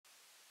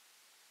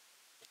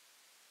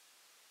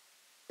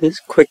This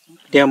quick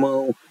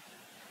demo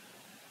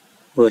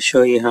will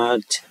show you how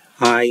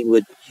I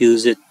would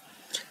use it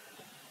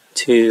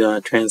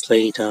to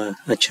translate a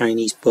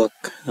Chinese book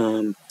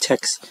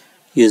text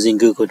using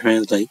Google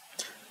Translate.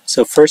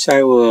 So first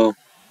I will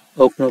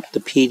open up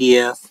the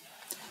PDF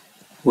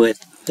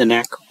with an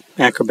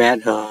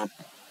Acrobat,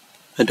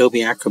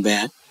 Adobe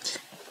Acrobat,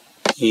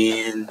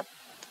 and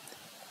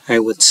I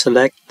would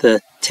select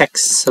the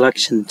text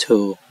selection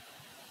tool,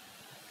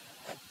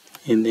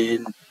 and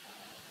then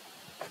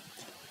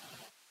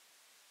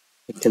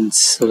I can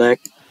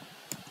select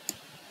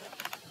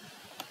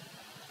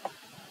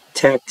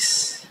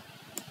text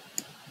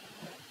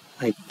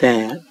like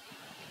that.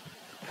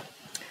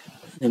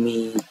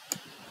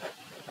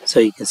 So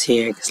you can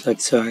see I can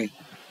select, so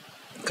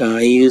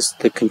I use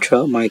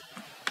my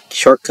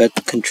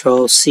shortcut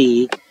Control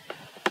C,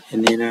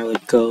 and then I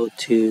would go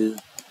to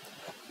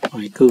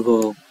my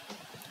Google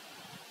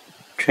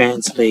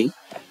Translate,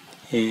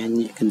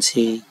 and you can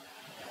see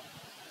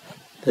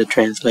the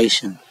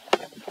translation.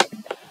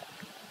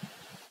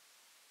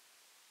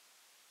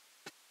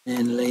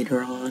 And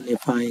later on,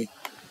 if I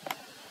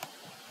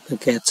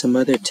look at some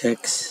other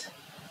text,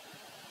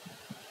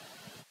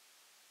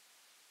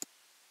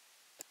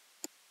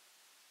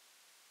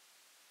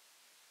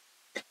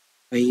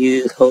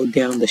 hold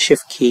down the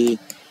Shift key,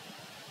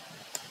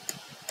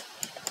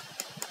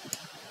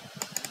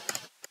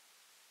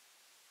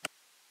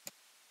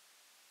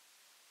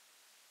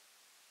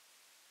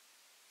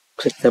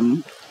 click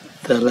the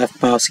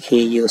left mouse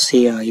key, you'll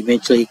see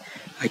eventually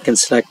I can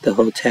select the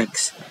whole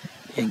text.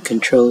 And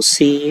Control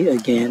C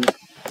again.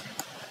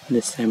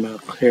 This time I'll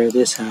clear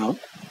this out.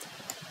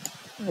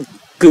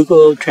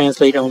 Google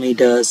Translate only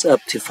does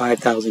up to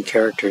 5,000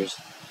 characters.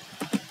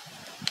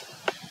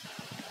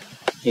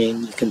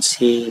 And you can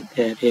see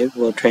that it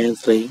will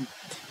translate,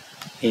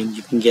 and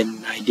you can get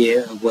an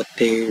idea of what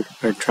they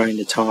are trying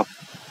to talk,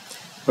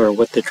 or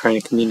what they're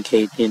trying to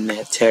communicate in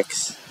that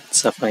text,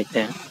 stuff like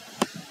that.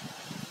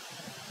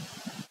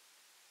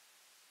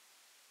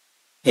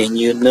 And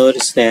you'll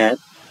notice that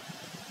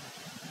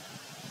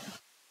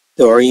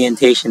the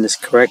orientation is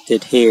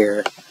corrected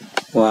here,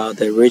 while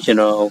the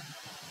original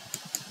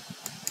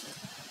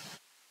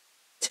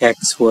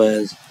text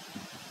was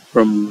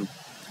from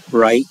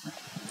right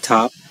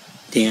top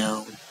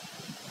down,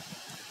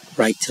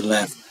 right to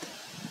left.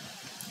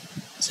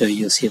 So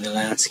you'll see the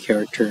last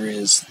character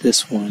is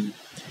this one,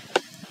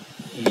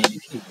 and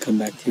if you come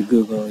back to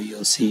Google,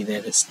 you'll see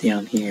that it's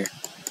down here.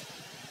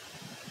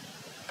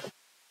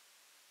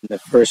 The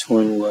first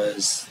one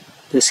was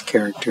this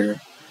character,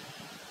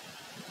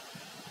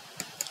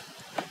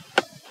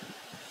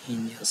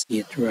 and you'll see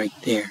it right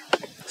there.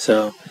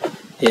 So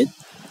it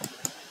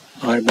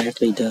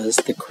automatically does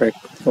the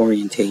correct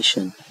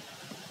orientation.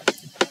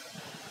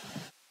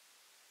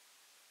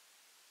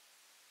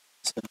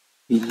 So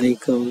if we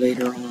go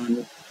later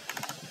on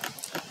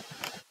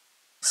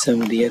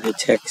some of the other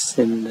text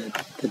in the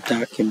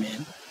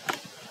document,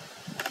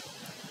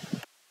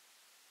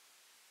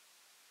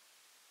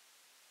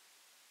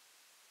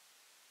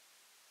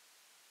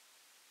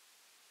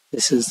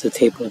 this is the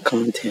table of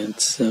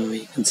contents, so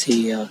you can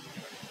see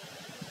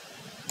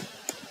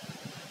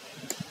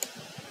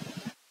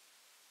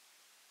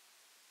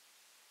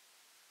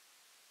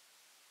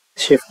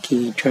Shift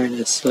key trying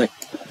to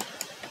select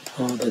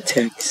all the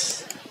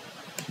text.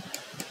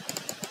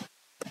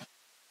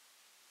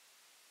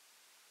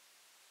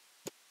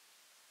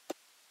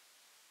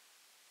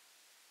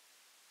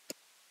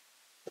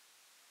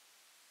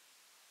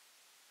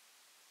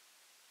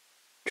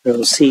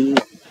 Control C,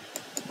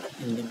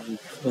 and let me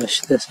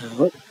flush this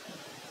out.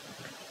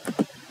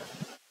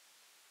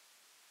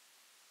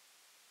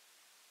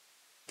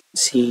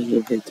 See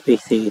if it's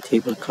basically a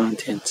table of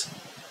contents.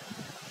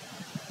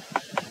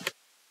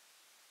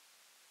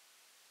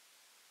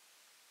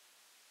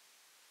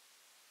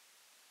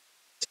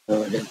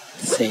 So the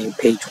same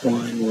page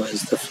 1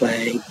 was the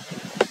flag,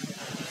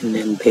 and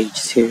then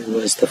page 2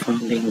 was the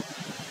founding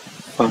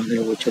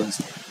father, which was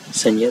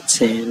Sun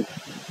Yat-sen,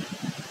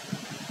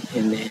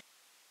 and then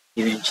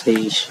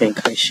eventually Chiang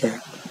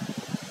Kai-shek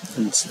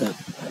and stuff.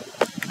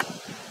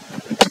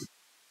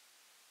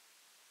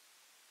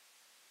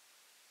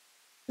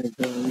 I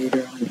go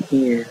later on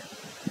here.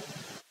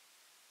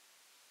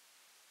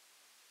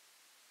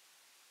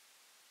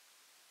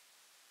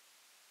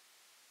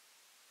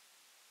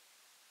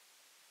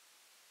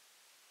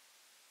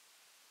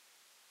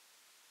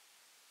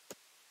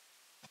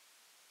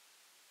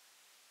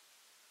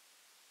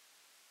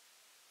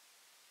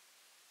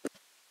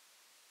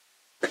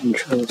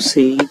 Control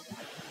C,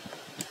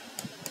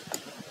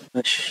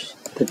 flush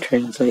the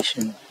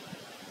translation,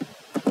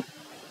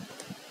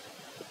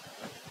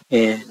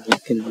 and you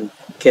can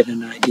get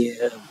an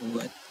idea of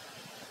what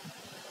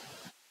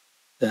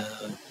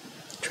the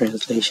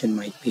translation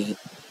might be.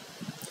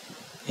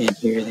 And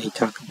here they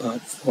talk about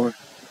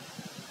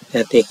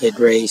that they had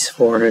raised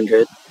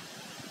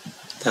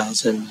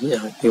 400,000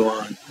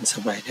 yuan and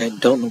stuff like that. I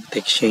don't know what the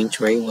exchange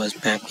rate was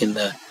back in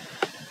the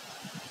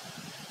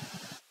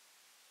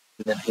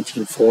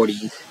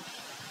 1940s.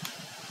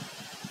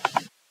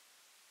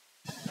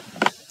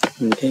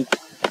 Okay,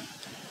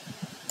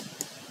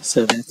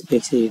 so that's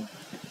basically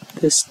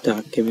this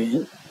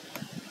document.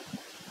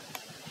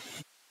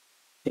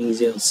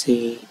 Things you'll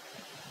see,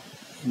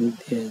 and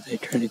as I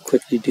try to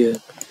quickly do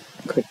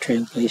a quick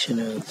translation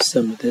of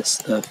some of this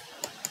stuff.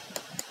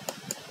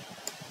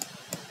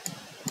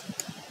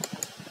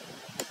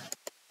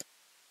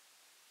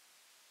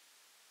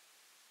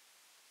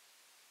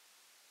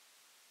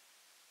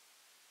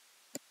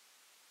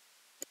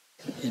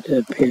 It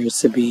appears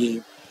to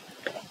be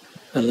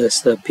a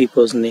list of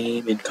people's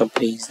name and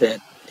companies that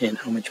and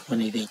how much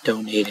money they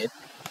donated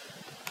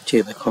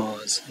to the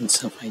cause and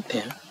stuff like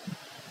that.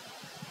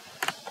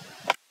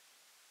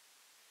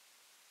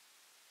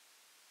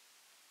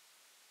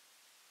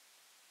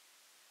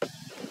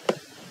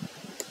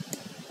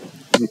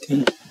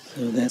 Okay,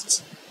 so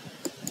that's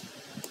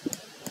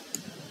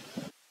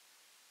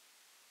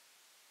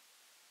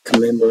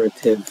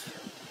commemorative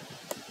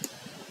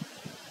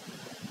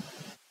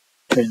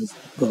trans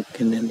book,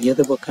 and then the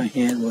other book I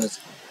had was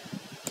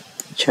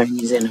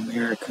Chinese in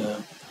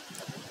America.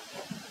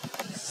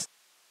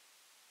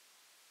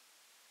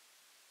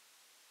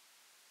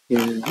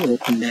 You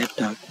open that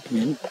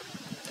document.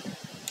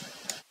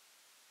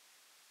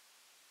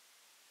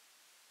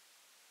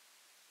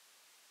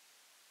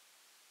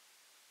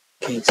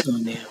 Okay, so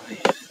now I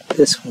have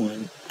this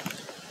one.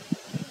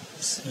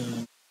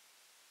 So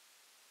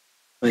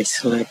I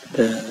select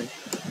the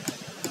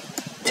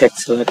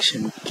text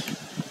selection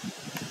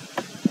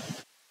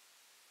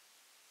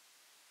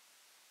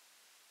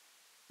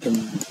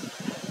and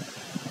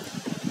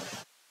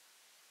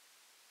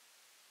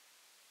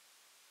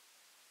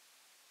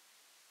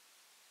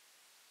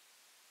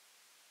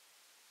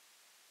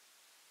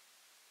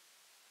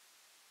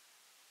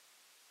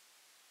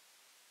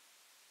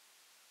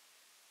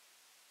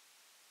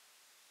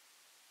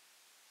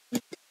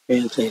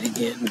translate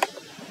again.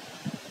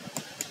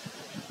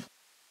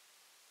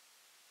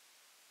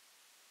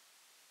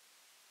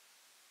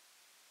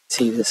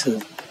 See, this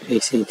is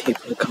basically a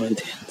table of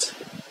contents,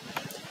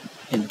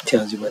 and it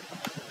tells you what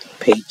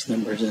page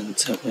numbers and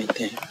stuff like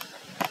that.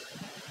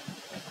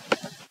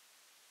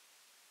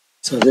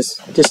 So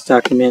this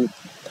document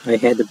I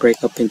had to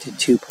break up into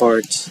two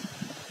parts,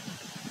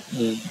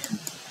 and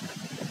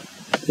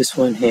this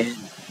one had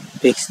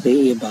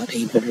basically about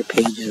 800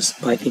 pages.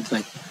 But I think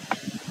like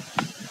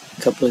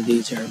a couple of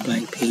these are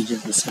blank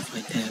pages and stuff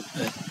like that.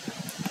 But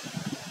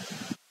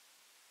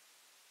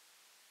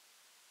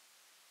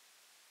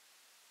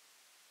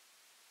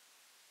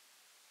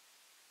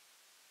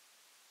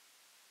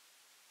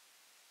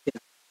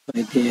the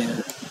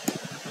idea.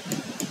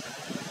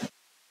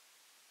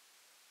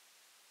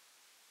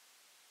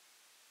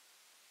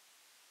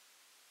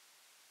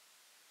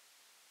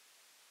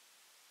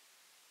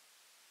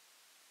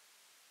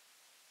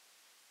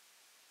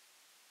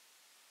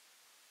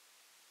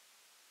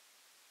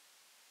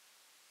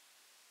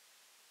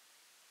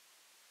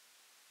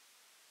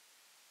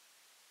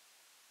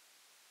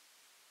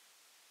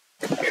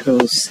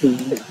 Control C.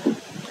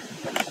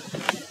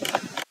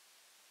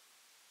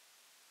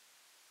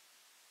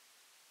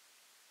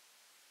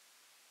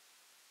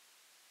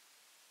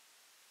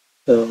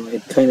 So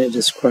it kind of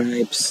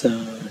describes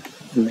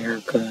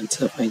America and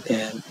stuff like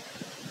that,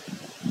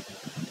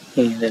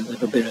 and a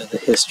little bit of the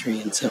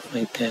history and stuff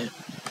like that.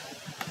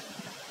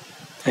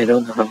 I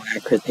don't know how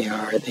accurate they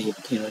are. They,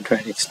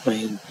 try to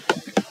explain,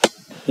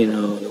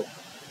 the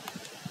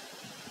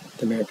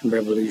American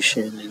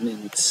Revolution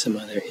and some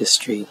other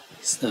history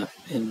stuff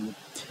and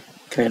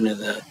kind of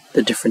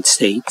the different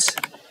states.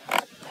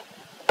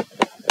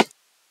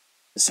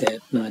 That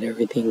not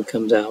everything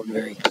comes out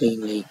very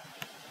cleanly.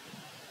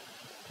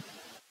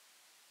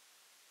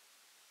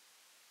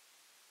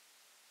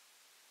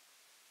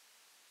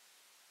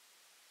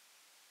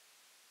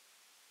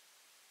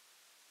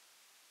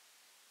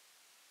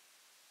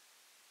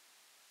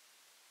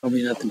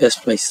 Probably not the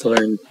best place to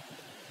learn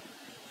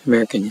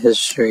American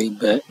history,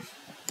 but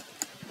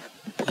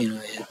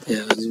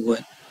it was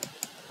what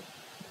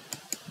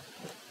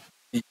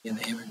many of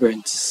the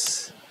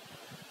immigrants,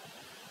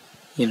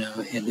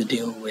 had to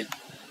deal with.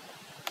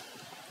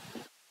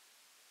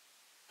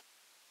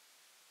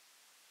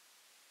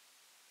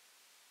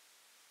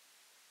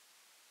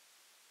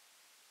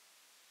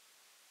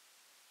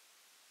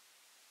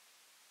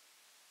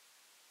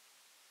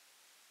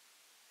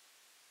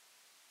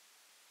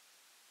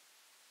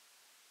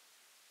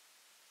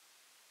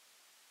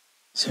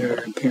 So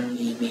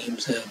apparently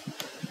names of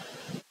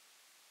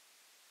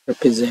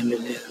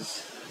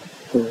representatives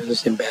who were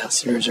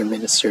ambassadors or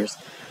ministers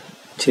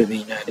to the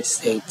United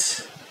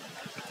States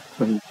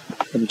from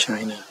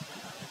China.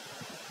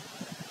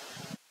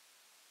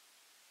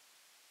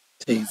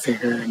 So you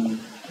figure in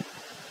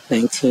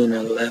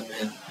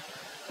 1911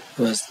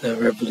 was the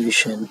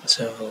revolution.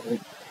 So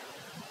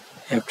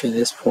after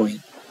this point,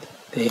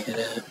 they had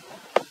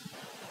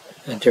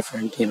a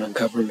different,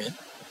 government.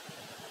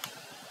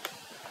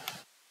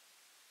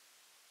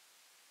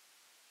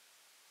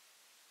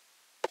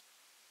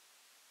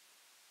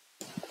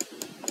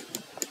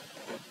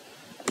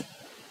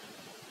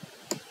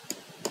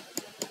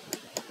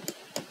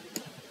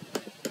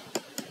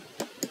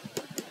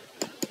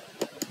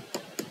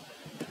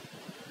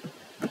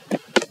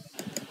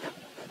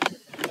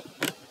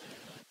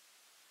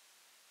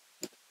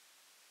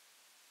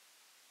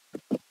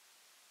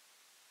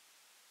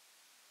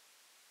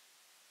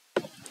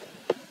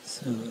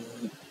 So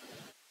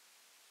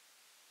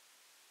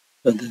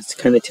this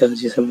kind of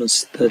tells you some of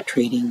the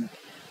trading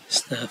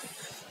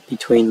stuff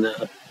between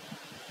the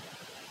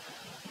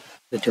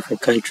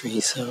different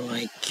countries. So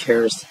like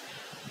here's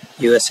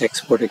U.S.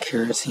 export of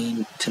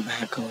kerosene,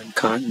 tobacco, and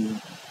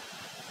cotton.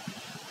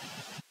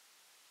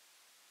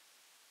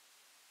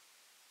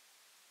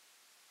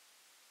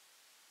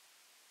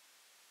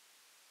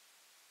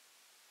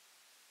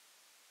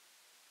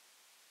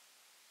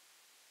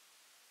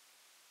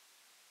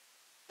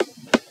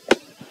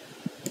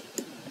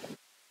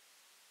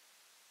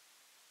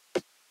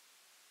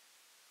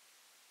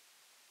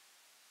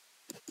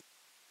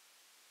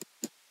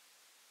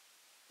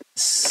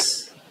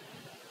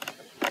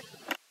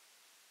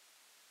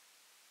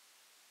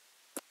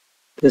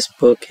 This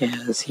book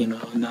has,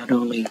 not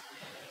only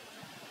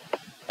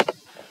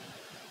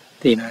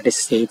the United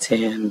States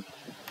and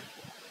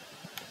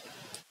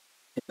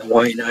the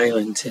Hawaiian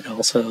Islands, it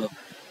also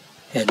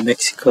had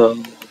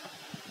Mexico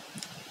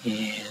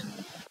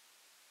and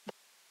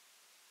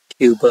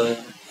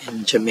Cuba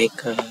and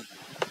Jamaica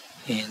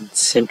and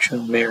Central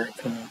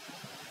America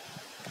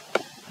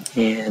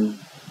and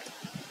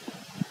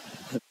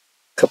a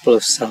couple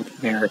of South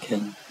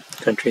American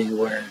countries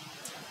where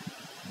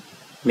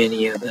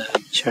many of the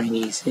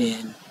Chinese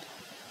in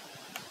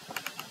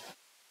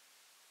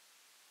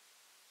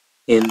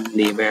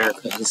the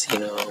Americas,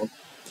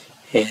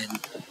 had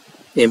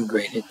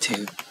immigrated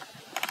to.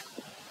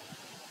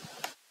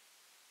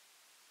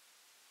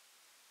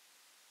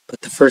 But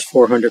the first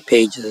 400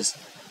 pages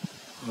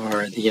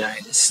are the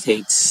United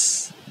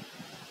States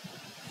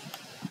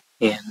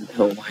and the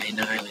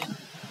Hawaiian Island.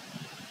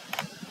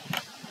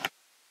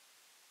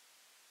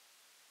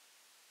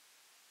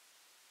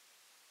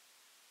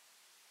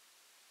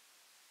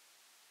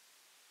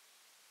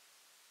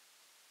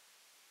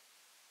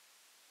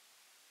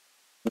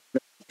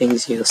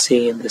 Things you'll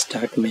see in this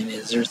document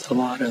is there's a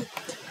lot of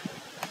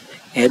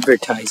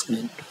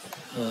advertisement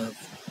of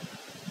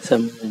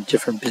some of the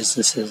different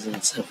businesses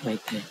and stuff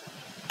like that.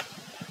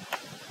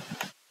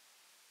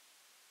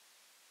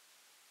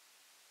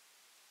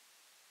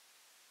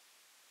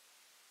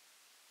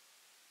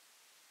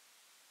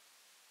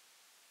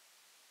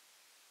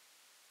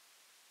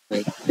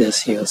 Like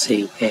this, you'll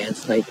see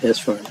ads like this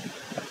for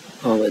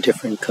all the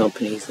different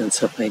companies and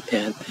stuff like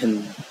that.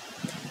 And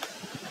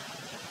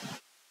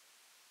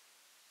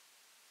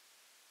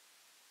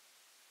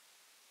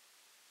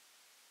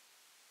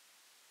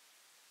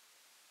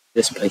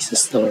this place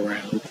is still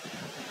around.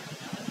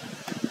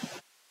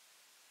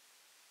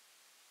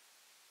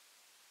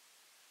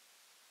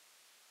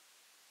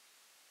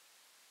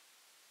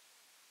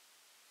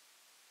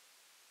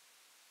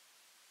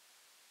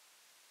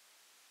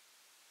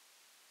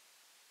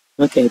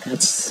 Okay,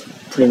 that's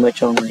pretty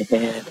much all I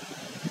had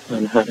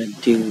on how to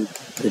do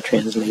the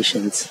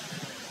translations,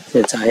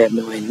 since I have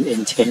no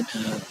intent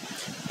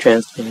of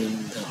translating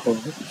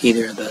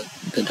either of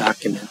the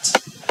documents.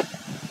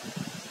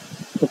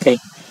 Okay,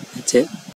 that's it.